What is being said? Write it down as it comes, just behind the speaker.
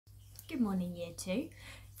Good morning, Year 2.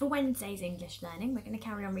 For Wednesday's English learning, we're going to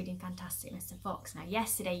carry on reading Fantastic Mr. Fox. Now,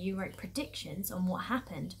 yesterday you wrote predictions on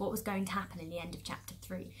what was going to happen in the end of chapter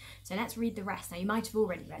 3. So let's read the rest. Now, you might have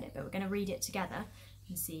already read it, but we're going to read it together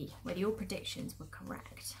and see whether your predictions were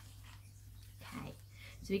correct. Okay,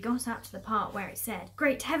 so we got up to the part where it said,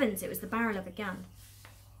 "Great heavens, it was the barrel of a gun."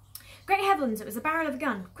 Great heavens, it was the barrel of a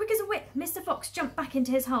gun. Quick as a whip, Mr. Fox jumped back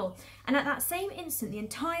into his hole, and at that same instant the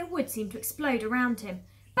entire wood seemed to explode around him.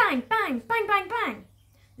 Bang, bang, bang, bang, bang!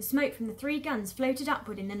 The smoke from the 3 guns floated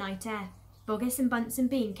upward in the night air. Boggis and Bunce and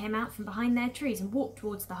Bean came out from behind their trees and walked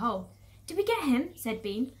towards the hole. "Did we get him?" said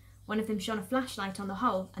Bean. One of them shone a flashlight on the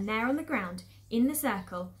hole, and there on the ground, in the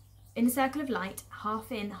circle of light,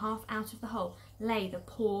 half in, half out of the hole, lay the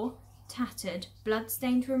poor, tattered,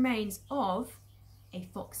 blood-stained remains of a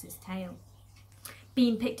fox's tail.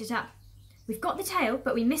 Bean picked it up. "We've got the tail,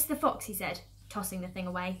 but we missed the fox," he said, tossing the thing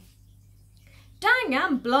away. "Dang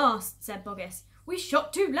and blast," said Boggis. "We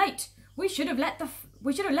shot too late. We should have let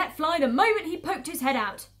fly the moment he poked his head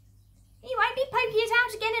out." "He won't be poking it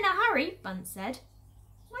out again in a hurry," Bunce said.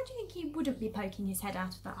 Why do you think he wouldn't be poking his head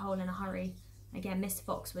out of that hole in a hurry? Again, Mr.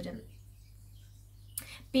 Fox wouldn't.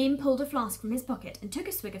 Bean pulled a flask from his pocket and took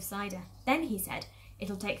a swig of cider. Then he said,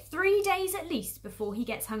 "It'll take 3 days at least before he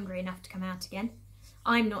gets hungry enough to come out again.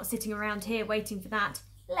 I'm not sitting around here waiting for that.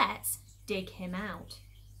 Let's dig him out."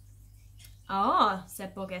 "Ah,"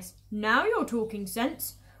 said Boggis, "now you're talking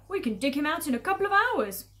sense. We can dig him out in a couple of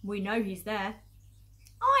hours. We know he's there."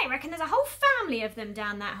 "I reckon there's a whole family of them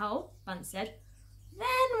down that hole," Bunce said.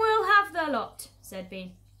 "Then we'll have the lot," said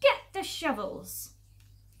Bean. "Get the shovels."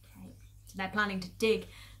 Okay, so they're planning to dig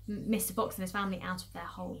Mr. Fox and his family out of their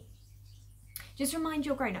hole. Just remind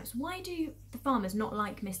your grown-ups, why do the farmers not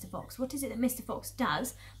like Mr. Fox? What is it that Mr. Fox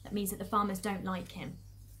does that means that the farmers don't like him?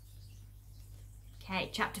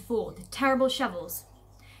 Okay, chapter 4, the terrible shovels.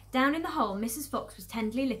 Down in the hole, Mrs. Fox was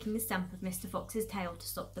tenderly licking the stump of Mr. Fox's tail to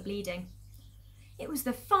stop the bleeding. "It was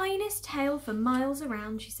the finest tail for miles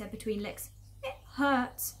around," she said between licks. "It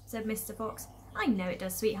hurts," said Mr. Fox. "I know it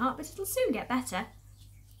does, sweetheart, but it'll soon get better."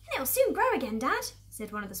 "And it'll soon grow again, Dad,"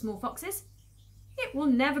 said one of the small foxes. "It will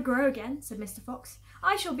never grow again," said Mr. Fox.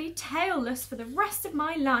 "I shall be tailless for the rest of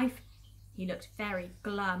my life." He looked very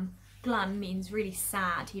glum. Glum means really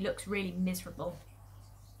sad. He looks really miserable.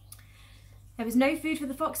 There was no food for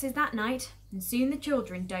the foxes that night, and soon the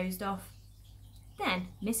children dozed off. Then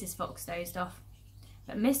Mrs. Fox dozed off,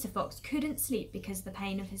 but Mr. Fox couldn't sleep because of the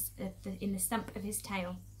pain in the stump of his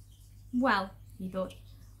tail. "Well," he thought,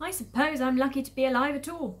 "I suppose I'm lucky to be alive at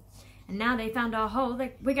all. And now they found our hole,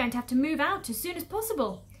 we're going to have to move out as soon as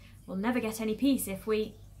possible. We'll never get any peace if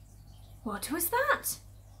we—" What was that?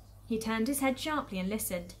 He turned his head sharply and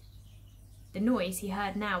listened. The noise he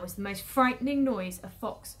heard now was the most frightening noise a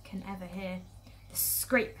fox can ever hear. The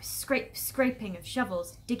scrape, scrape, scraping of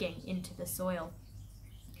shovels digging into the soil.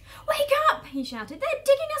 "Wake up!" he shouted. "They're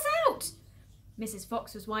digging us out!" Mrs.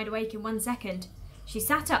 Fox was wide awake in 1 second. She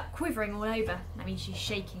sat up, quivering all over. That means she's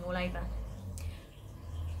shaking all over.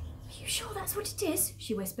 "Are you sure that's what it is?"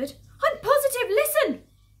 she whispered. "I'm positive! Listen!"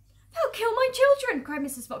 "They'll kill my children!" cried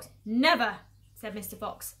Mrs. Fox. "Never!" said Mr.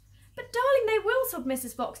 Fox. "But darling, they will," sobbed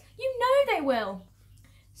Mrs. Fox. "You know they will."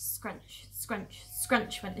 Scrunch, scrunch,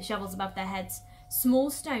 scrunch went the shovels above their heads. Small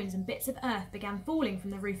stones and bits of earth began falling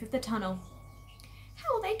from the roof of the tunnel.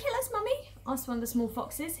 "How will they kill us, Mummy?" asked one of the small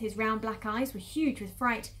foxes. His round black eyes were huge with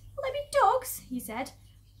fright. "Will they be dogs?" he said.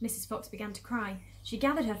 Mrs. Fox began to cry. She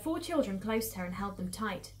gathered her 4 children close to her and held them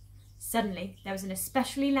tight. Suddenly, there was an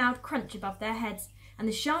especially loud crunch above their heads, and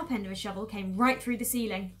the sharp end of a shovel came right through the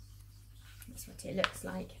ceiling. That's what it looks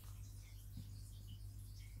like.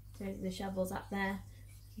 So the shovel's up there,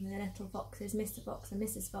 and the little foxes, Mr. Fox and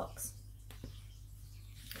Mrs. Fox.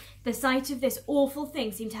 The sight of this awful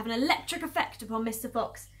thing seemed to have an electric effect upon Mr.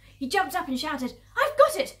 Fox. He jumped up and shouted, "I've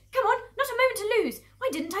got it! Come on, not a moment to lose! Why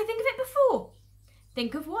didn't I think of it before?"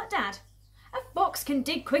 "Think of what, Dad?" "A fox can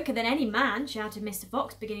dig quicker than any man," shouted Mr.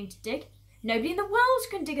 Fox, beginning to dig. "Nobody in the world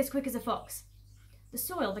can dig as quick as a fox." The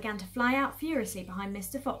soil began to fly out furiously behind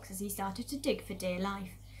Mr. Fox as he started to dig for dear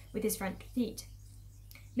life with his front feet.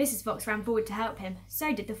 Mrs. Fox ran forward to help him.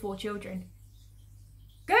 So did the 4 children.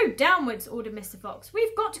 "Go downwards," ordered Mr. Fox.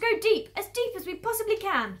 "We've got to go deep as we possibly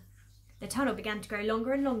can." The tunnel began to grow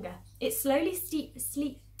longer and longer. It sloped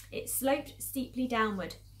steeply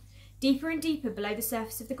downward. Deeper and deeper below the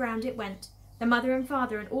surface of the ground it went. The mother and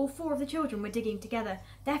father and all 4 of the children were digging together.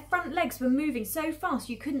 Their front legs were moving so fast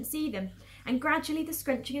you couldn't see them, and gradually the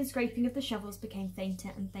scrunching and scraping of the shovels became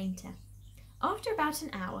fainter and fainter. After about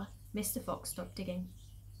an hour, Mr. Fox stopped digging.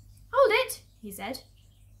 "Hold it," he said.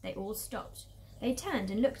 They all stopped. They turned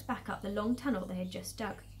and looked back up the long tunnel they had just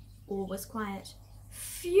dug. all was quiet.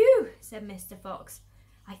 "Phew," said Mr. Fox.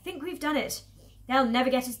 "I think we've done it. They'll never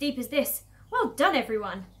get as deep as this. Well done,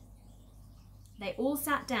 everyone." They all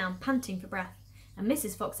sat down, panting for breath, and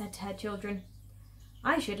Mrs. Fox said to her children,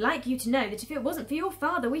 "I should like you to know that if it wasn't for your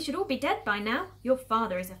father, we should all be dead by now. Your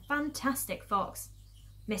father is a fantastic fox."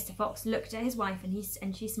 Mr. Fox looked at his wife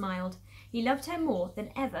and she smiled. He loved her more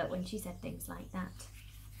than ever when she said things like that.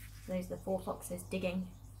 So those are the 4 foxes digging.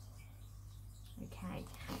 Okay,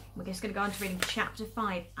 we're just going to go on to reading chapter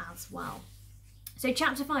 5 as well. So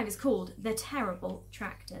chapter 5 is called The Terrible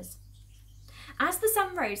Tractors. As the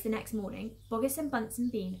sun rose the next morning, Boggis and Bunce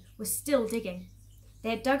and Bean were still digging.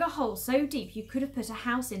 They had dug a hole so deep you could have put a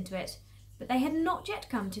house into it, but they had not yet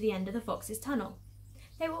come to the end of the fox's tunnel.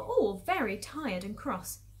 They were all very tired and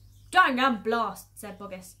cross. "Dang and blast," said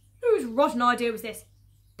Boggis. "Whose rotten idea was this?"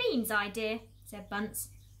 "Bean's idea," said Bunce.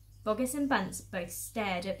 Boggis and Bunce both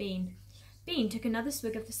stared at Bean. Bean took another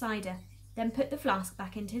swig of the cider, then put the flask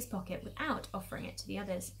back into his pocket without offering it to the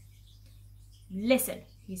others. "Listen,"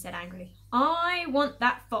 he said angrily. "I want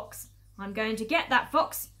that fox. I'm going to get that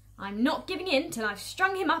fox. I'm not giving in till I've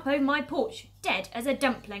strung him up over my porch, dead as a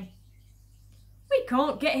dumpling." "We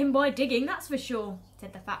can't get him by digging, that's for sure,"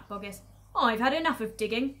 said the fat Boggis. "I've had enough of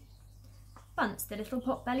digging." Bunce, the little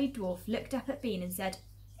pot-bellied dwarf, looked up at Bean and said,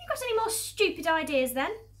 "You got any more stupid ideas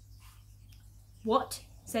then?" "What?"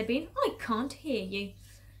 said Bean. "I can't hear you."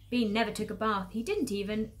 Bean never took a bath. He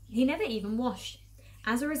never even washed.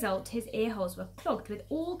 As a result, his ear holes were clogged with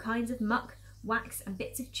all kinds of muck, wax and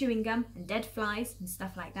bits of chewing gum and dead flies and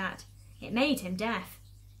stuff like that. It made him deaf.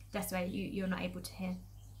 That's why you're not able to hear.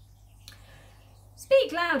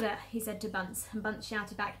 "Speak louder," he said to Bunce, and Bunce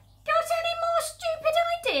shouted back, "Got any more stupid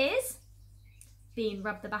ideas?" Bean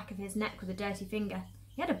rubbed the back of his neck with a dirty finger.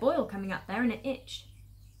 He had a boil coming up there and it itched.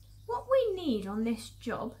 "What we need on this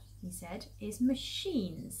job," he said, "is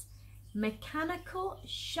machines. Mechanical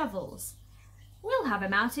shovels. We'll have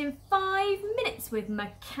 'em out in 5 minutes with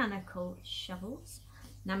mechanical shovels."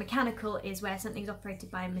 Now, mechanical is where something's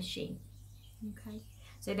operated by a machine. Okay,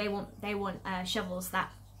 so they want shovels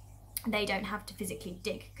that they don't have to physically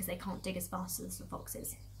dig because they can't dig as fast as the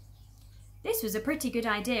foxes. This was a pretty good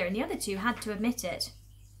idea, and the other 2 had to admit it.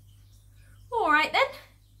 "All right then,"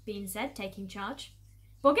 Bean said, taking charge.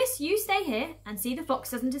 "Boggis, you stay here and see the fox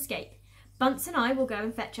doesn't escape. Bunce and I will go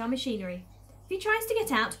and fetch our machinery. If he tries to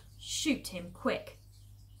get out, shoot him quick."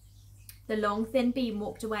 The long, thin Bean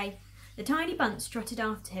walked away. The tiny Bunce trotted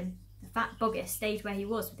after him. The fat Boggis stayed where he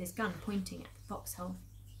was with his gun pointing at the foxhole.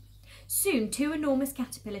 Soon 2 enormous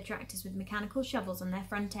caterpillar tractors with mechanical shovels on their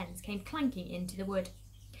front ends came clanking into the wood.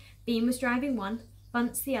 Bean was driving one,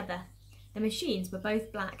 Bunce the other. The machines were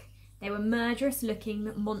both black. They were murderous,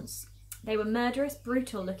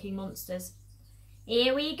 brutal-looking monsters.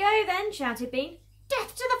 "Here we go then," shouted Bean.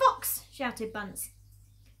 "Death to the fox!" shouted Bunce.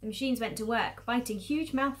 The machines went to work, biting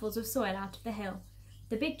huge mouthfuls of soil out of the hill.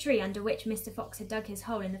 The big tree under which Mr. Fox had dug his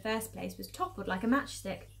hole in the first place was toppled like a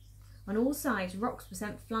matchstick. On all sides, rocks were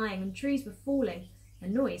sent flying and trees were falling. The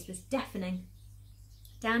noise was deafening.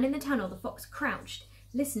 Down in the tunnel, the fox crouched,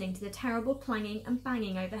 listening to the terrible clanging and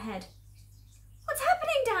banging overhead. "What's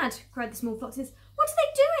happening, Dad?" cried the small foxes. "What are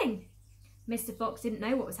they doing?" Mr. Fox didn't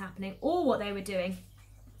know what was happening or what they were doing.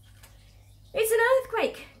 "It's an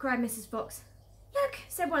earthquake," cried Mrs. Fox. "Look,"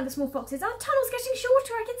 said one of the small foxes, "our tunnel's getting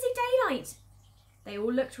shorter. I can see daylight." They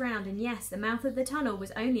all looked round, and yes, the mouth of the tunnel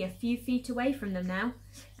was only a few feet away from them now,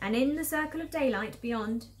 and in the circle of daylight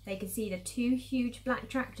beyond, they could see the 2 huge black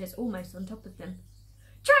tractors almost on top of them.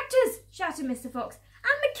 "Tractors!" shouted Mr. Fox,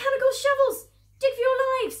 "and mechanical shovels! Dig for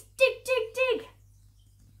your lives! Dig, dig, dig!"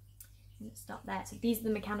 Let's stop there. So these are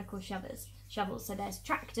the mechanical shovels. So there's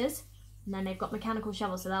tractors, and then they've got mechanical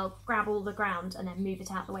shovels, so they'll grab all the ground and then move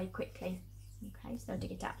it out the way quickly. Okay, so they'll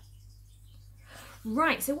dig it out.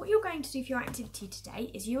 Right, so what you're going to do for your activity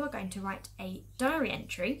today is you are going to write a diary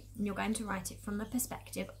entry, and you're going to write it from the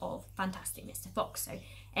perspective of Fantastic Mr. Fox. So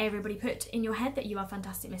everybody put in your head that you are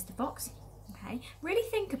Fantastic Mr. Fox. Okay, really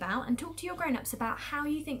think about and talk to your grown-ups about how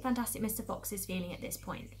you think Fantastic Mr. Fox is feeling at this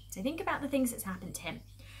point. So think about the things that's happened to him.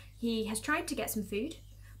 He has tried to get some food,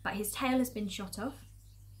 but his tail has been shot off.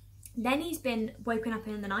 Then he's been woken up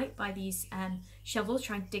in the night by these shovels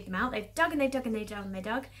trying to dig them out. They've dug and they've dug and they've dug and they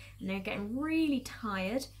dug, and they're getting really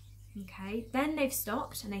tired. Okay, then they've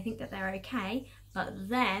stopped and they think that they're okay, but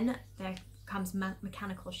then there comes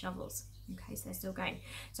mechanical shovels. Okay, so they're still going.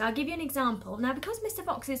 So I'll give you an example. Now, because Mr.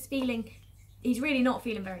 Fox is he's really not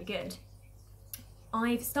feeling very good,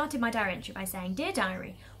 I've started my diary entry by saying, "Dear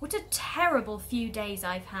diary, what a terrible few days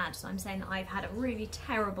I've had." So I'm saying that I've had a really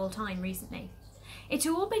terrible time recently. "It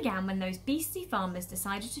all began when those beastly farmers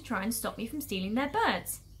decided to try and stop me from stealing their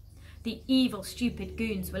birds. The evil, stupid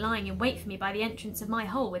goons were lying in wait for me by the entrance of my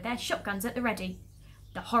hole with their shotguns at the ready.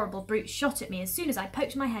 The horrible brutes shot at me as soon as I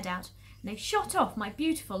poked my head out, and they shot off my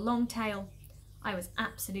beautiful long tail. I was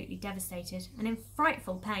absolutely devastated and in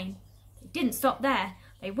frightful pain. They didn't stop there.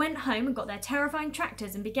 They went home and got their terrifying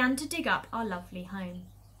tractors and began to dig up our lovely home.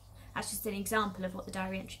 That's just an example of what the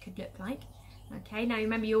diary entry could look like. Okay, now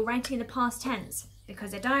remember you're writing in the past tense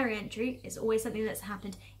because a diary entry is always something that's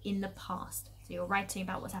happened in the past. So you're writing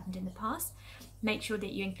about what's happened in the past. Make sure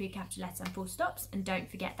that you include capital letters and full stops, and don't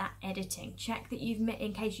forget that editing. Check that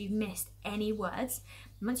in case you've missed any words.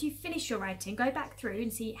 Once you've finished your writing, go back through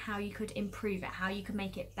and see how you could improve it, how you could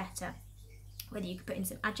make it better. Whether you could put in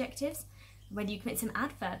some adjectives, whether you could put some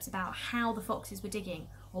adverbs about how the foxes were digging,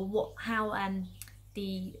 or how they're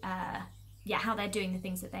doing the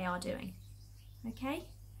things that they are doing. Okay,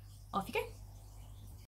 off you go.